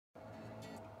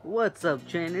What's up,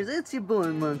 trainers? It's your boy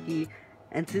Monkey,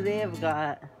 and today I'm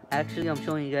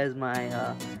showing you guys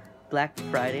my Black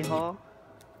Friday haul.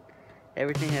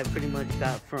 Everything I pretty much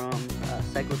got from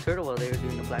Psycho Turtle while they were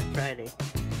doing the Black Friday.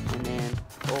 And then,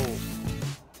 oh,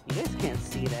 you guys can't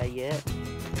see that yet.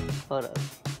 Hold up.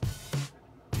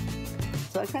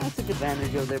 So I kind of took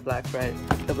advantage of their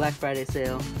the Black Friday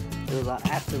sale. It was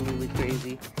absolutely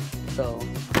crazy. So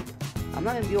I'm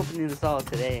not gonna be opening this all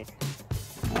today.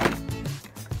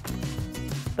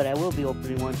 But I will be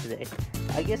opening one today.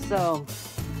 I guess I'll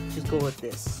just go with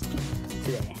this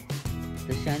today.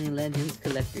 The Shiny Legends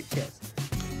Collector Chest.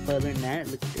 But other than that,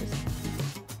 look at this.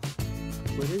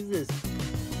 What is this?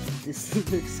 This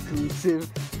is exclusive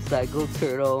Psycho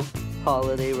Turtle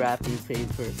holiday wrapping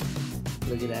paper.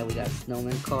 Look at that, we got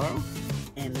Snowman Carl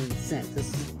and then Santa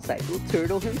Psycho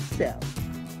Turtle himself.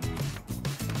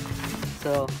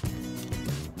 So,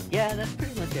 yeah, that's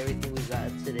pretty much everything we got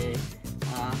today.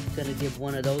 Gonna give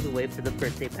one of those away for the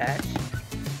birthday patch.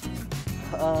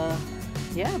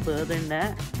 Yeah, but other than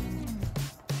that,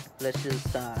 let's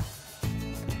just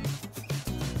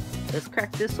let's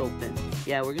crack this open.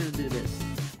 Yeah, we're gonna do this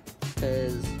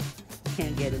because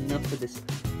can't get enough of this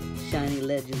Shiny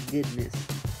Legends goodness.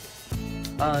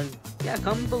 Yeah,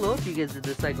 comment below if you guys did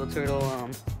the Psycho Turtle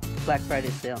Black Friday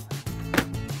sale.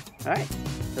 All right,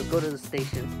 let's go to the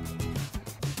station.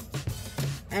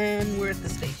 And we're at the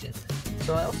station.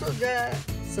 So I also got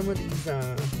some of these,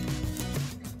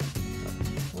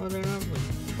 well, they're not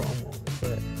really promos,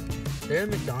 but they're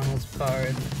McDonald's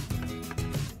cards.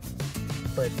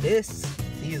 But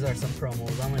these are some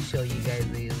promos. I'm gonna show you guys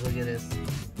these. Look at this.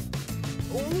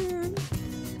 Ooh.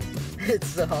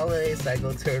 It's the Holiday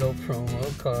Psycho Turtle promo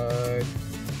card.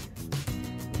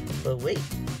 But wait,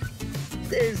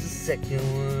 there's the second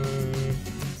one.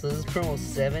 So this is promo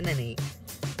 7 and 8.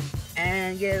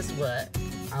 And guess what?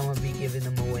 I'm gonna be giving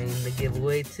them away in the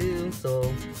giveaway too,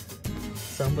 so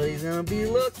somebody's gonna be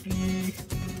lucky.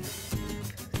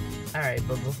 Alright,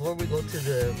 but before we go to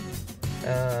the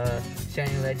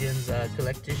Shiny Legends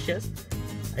collector's chest,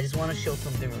 I just want to show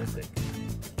something real quick.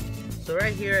 So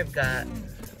right here I've got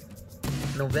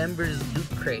November's Loot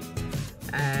Crate,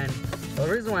 and the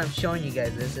reason why I'm showing you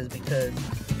guys this is because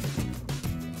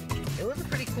it was a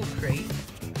pretty cool crate.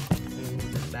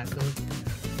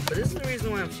 But this is the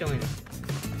reason why I'm showing it.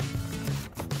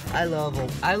 I love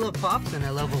Pops and I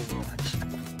love Overwatch.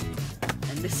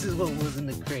 And this is what was in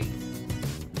the crate.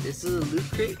 This is a Loot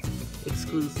Crate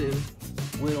exclusive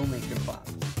Widowmaker Pop.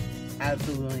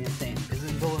 Absolutely insane. This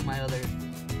is go with my other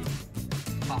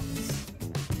Pops.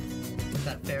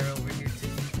 Got Pharaoh over here too.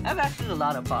 I have actually a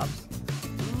lot of Pops.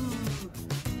 Ooh.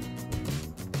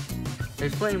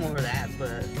 There's plenty more of that,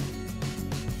 but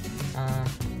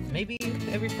maybe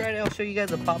every Friday I'll show you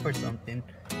guys a pop or something.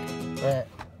 But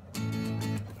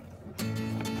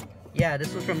yeah,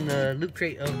 this was from the Loot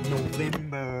Crate of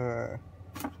November.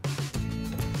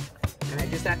 And I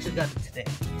just actually got it today.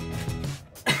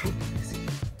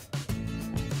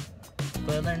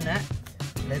 But other than that,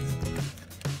 let's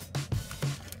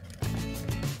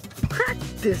crack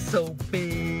this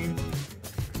open.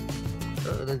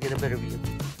 Oh, let's get a better view.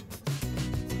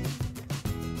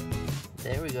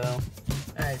 There we go.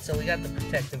 Alright, so we got the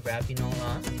protective wrap,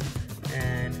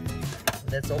 and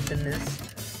let's open this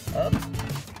up.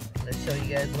 Let's show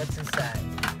you guys what's inside.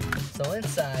 So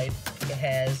inside, it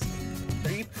has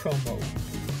 3 promos.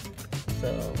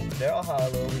 So they're all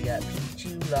hollow. We got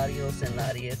PYCHO, Latios, and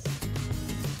Latias.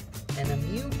 And a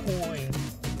Mew coin.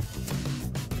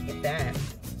 Look at that.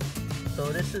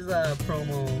 So this is a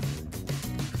promo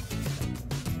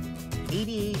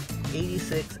 88,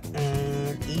 86,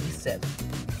 and 87.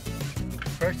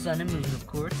 First Sun and Moon, of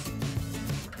course.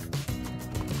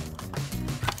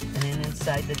 And then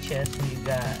inside the chest, we've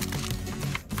got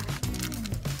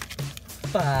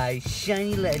 5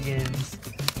 Shiny Legends.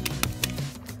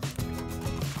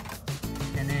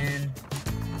 And then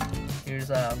here's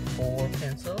 4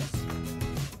 pencils.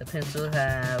 The pencils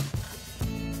have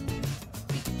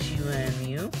Pikachu and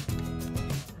Mew.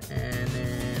 And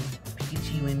then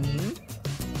Pikachu and Mew.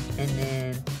 And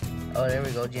then, oh, there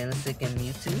we go, Genesect and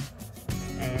Mewtwo.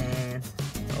 And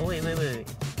oh wait,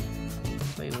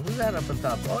 who's that up on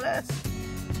top? Oh,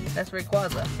 that's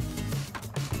Rayquaza.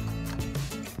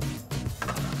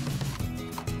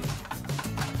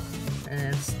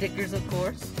 And stickers, of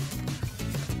course,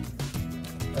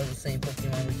 of the same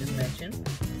Pokemon we just mentioned.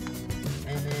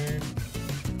 And then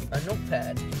a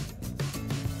notepad.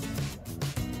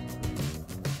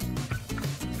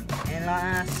 And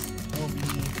last will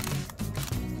be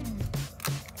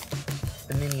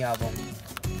the mini album.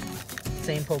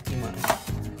 Same Pokemon.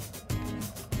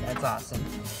 That's awesome.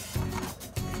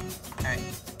 Alright.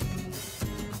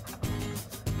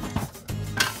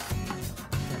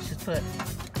 Let's just put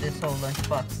this whole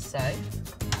lunchbox aside.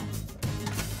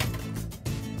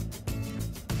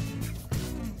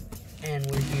 And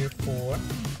we're here for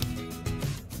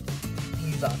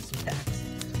these awesome packs.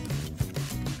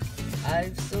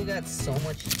 I've still got so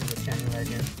much to do with Shiny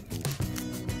Legend.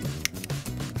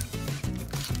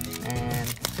 And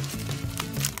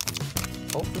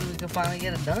hopefully we can finally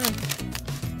get it done.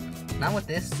 Not with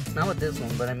this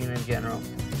one, but I mean in general.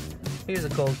 Here's a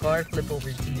code card. Flip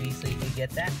over the TV so you can get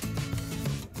that.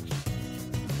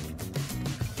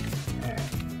 Alright.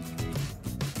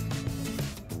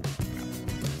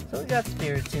 So we got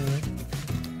Spiritomb,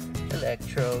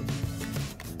 Electrode,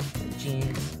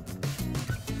 Jeans,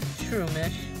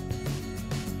 Shroomish.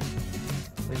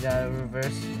 We got a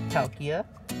reverse Palkia.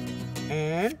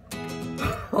 And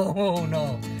oh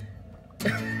no.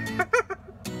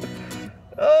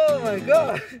 Oh my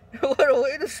god. What a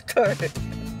way to start.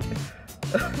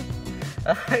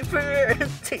 A hyper rare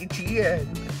MTGN.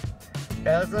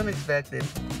 That was unexpected.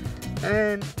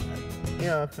 And you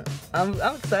know, I'm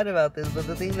excited about this, but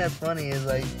the thing that's funny is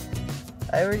like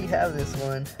I already have this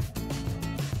one.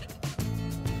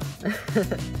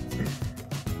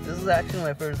 This is actually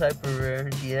my first hyper rare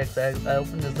GX. I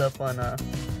opened this up on the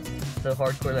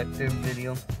Hardcore Collector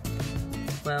video.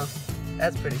 Well,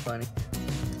 that's pretty funny.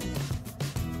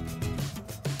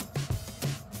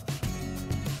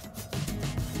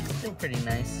 Still pretty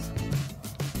nice.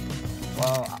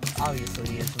 Well,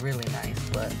 obviously it's really nice,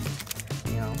 but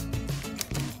you know,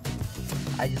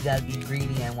 I just gotta be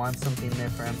greedy and want something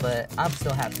different. But I'm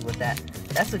still happy with that.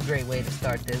 That's a great way to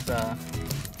start this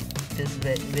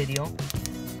video.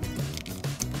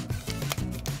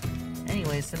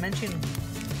 Anyways, to mention,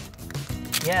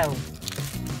 yeah.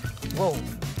 Whoa,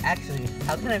 actually,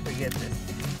 how can I forget this?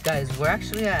 Guys,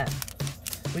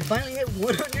 we finally hit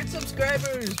 100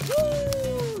 subscribers!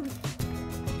 Woo!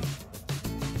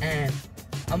 And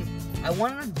I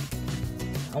wanna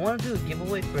do a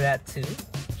giveaway for that too.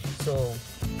 So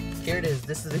here it is.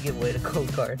 This is a giveaway, the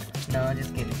code card. No, I'm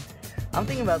just kidding. I'm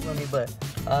thinking about something, but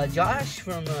Josh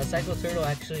from Psycho Turtle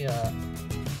actually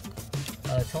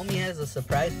told me he has a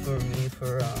surprise for me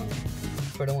for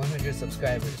the 100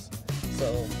 subscribers.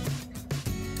 So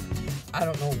I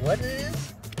don't know what it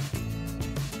is,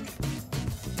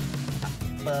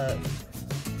 but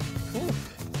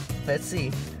let's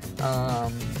see.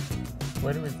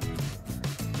 What it was?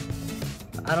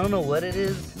 I don't know what it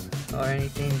is or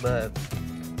anything, but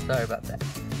sorry about that.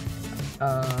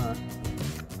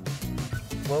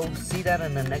 We'll see that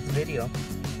in the next video.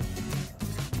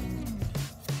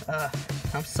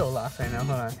 I'm so lost right now.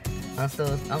 Hold on.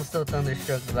 I'm still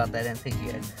thunderstruck about that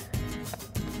MTGX.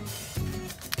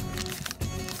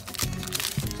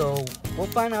 So we'll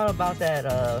find out about that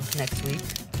next week.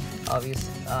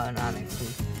 Obviously, not next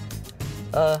week.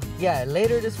 Yeah,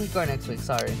 later this week or next week.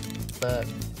 Sorry, but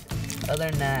other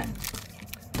than that,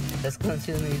 let's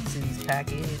continue to these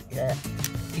packages. Yeah,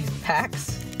 these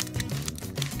packs.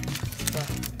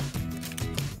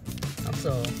 I'm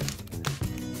so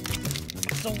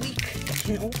weak. I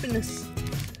can't open this.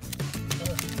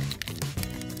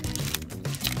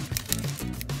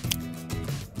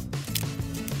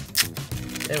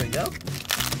 There we go.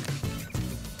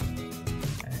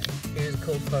 Alright, here's a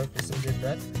code card for some good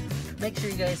luck. Make sure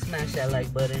you guys smash that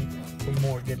like button for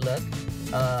more good luck.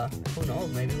 Who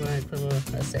knows? Maybe when I put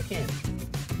a second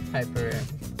hyper rare.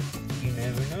 You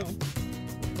never know.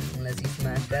 Unless you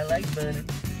smash that like button.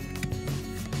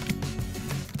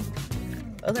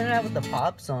 Other than that, with the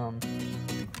pops,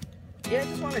 yeah, I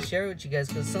just want to share it with you guys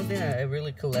because it's something I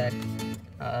really collect.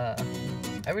 I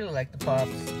really like the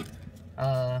pops.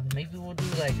 Maybe we'll do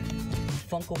like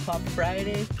Funko Pop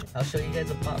Friday. I'll show you guys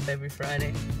a pop every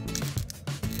Friday.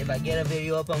 If I get a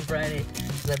video up on Friday,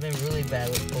 because I've been really bad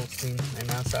with posting, and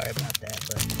I'm sorry about that,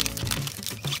 but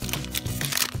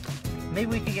maybe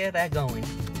we can get that going,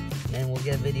 and we'll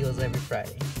get videos every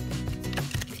Friday.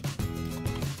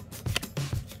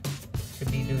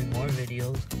 Should be doing more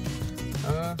videos,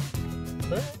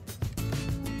 but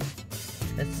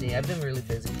let's see, I've been really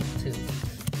busy too.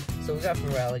 So we got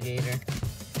Feraligatr,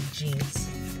 Jinx,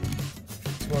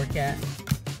 Torcat.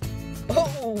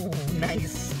 Oh,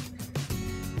 nice.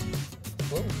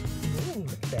 Whoa, ooh,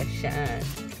 look at that shine.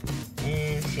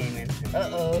 And Shaman.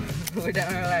 Uh-oh, we're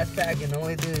down our last pack, and the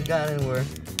only thing we got in were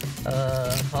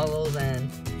holos and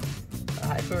a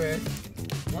hyper rare.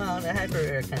 Wow, the hyper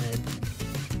rare kind of,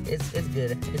 it's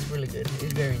good. It's really good.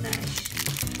 It's very nice.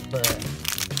 But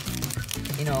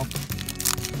you know,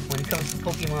 when it comes to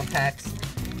Pokemon packs,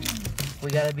 we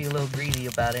gotta be a little greedy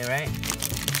about it, right?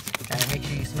 Gotta make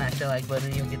sure you smash the like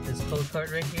button. You'll get this code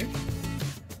card right here.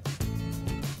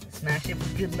 Smash it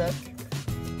for good luck.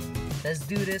 Let's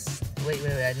do this. Wait,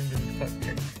 I didn't do the card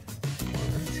trick.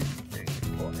 1, 2, 3,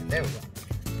 4. There we go.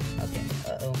 Okay,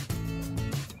 uh-oh.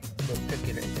 A little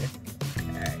crooked right there.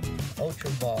 Alright, Ultra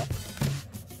Ball.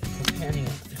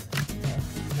 Companion.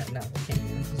 Not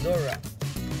Companion. Zora.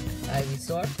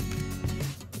 Ivysaur.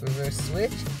 Reverse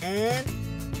Switch. And...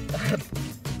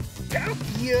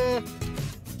 Palkia!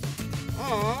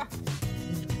 Aww.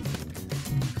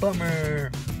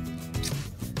 Bummer.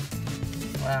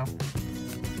 Wow.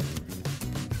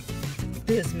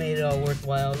 This made it all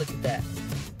worthwhile. Look at that.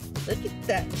 Look at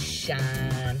that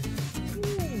shine.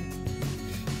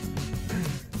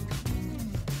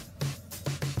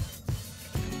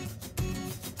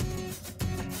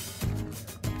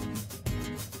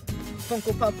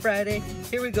 Funko Pop Friday.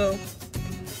 Here we go.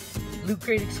 Loot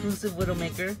Crate exclusive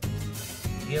Widowmaker.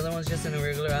 The other one's just in a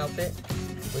regular outfit,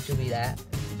 which will be that.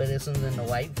 But this one's in the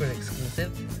white for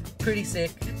exclusive. Pretty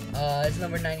sick. It's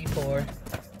number 94.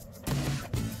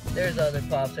 There's other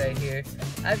pops right here.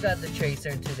 I've got the Tracer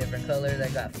in 2 different colors. I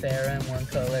got Farah in 1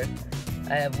 color.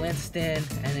 I have Winston,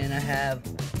 and then I have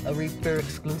a Reaper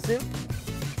exclusive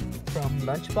from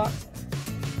Lunchbox,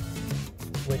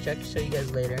 which I can show you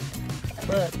guys later.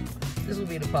 But this will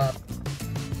be the pop.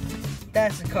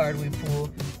 That's the card we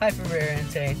pulled. Hi for Rare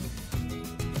Entei.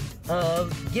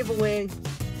 Giveaway.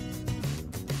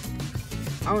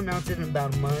 I'll announce it in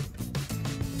about a month.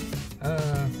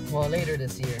 Well, later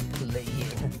this year.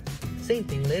 Same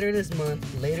thing, later this month,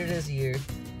 later this year.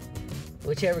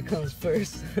 Whichever comes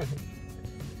first.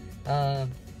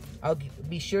 I'll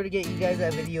be sure to get you guys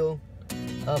that video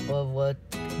up of what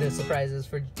the surprises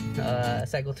for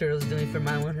Psycho Turtles is doing for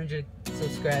my 100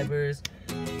 subscribers.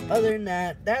 Other than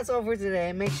that, that's all for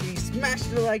today. Make sure you smash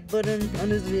the like button on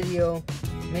this video.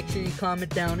 Make sure you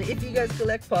comment down if you guys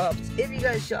collect pops, if you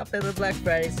guys shop at the Black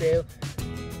Friday sale,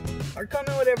 or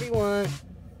comment whatever you want.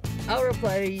 I'll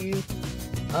reply to you.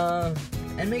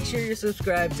 And make sure you're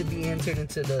subscribed to be entered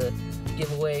into the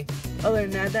giveaway. Other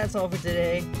than that, that's all for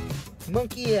today.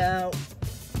 Monkey out.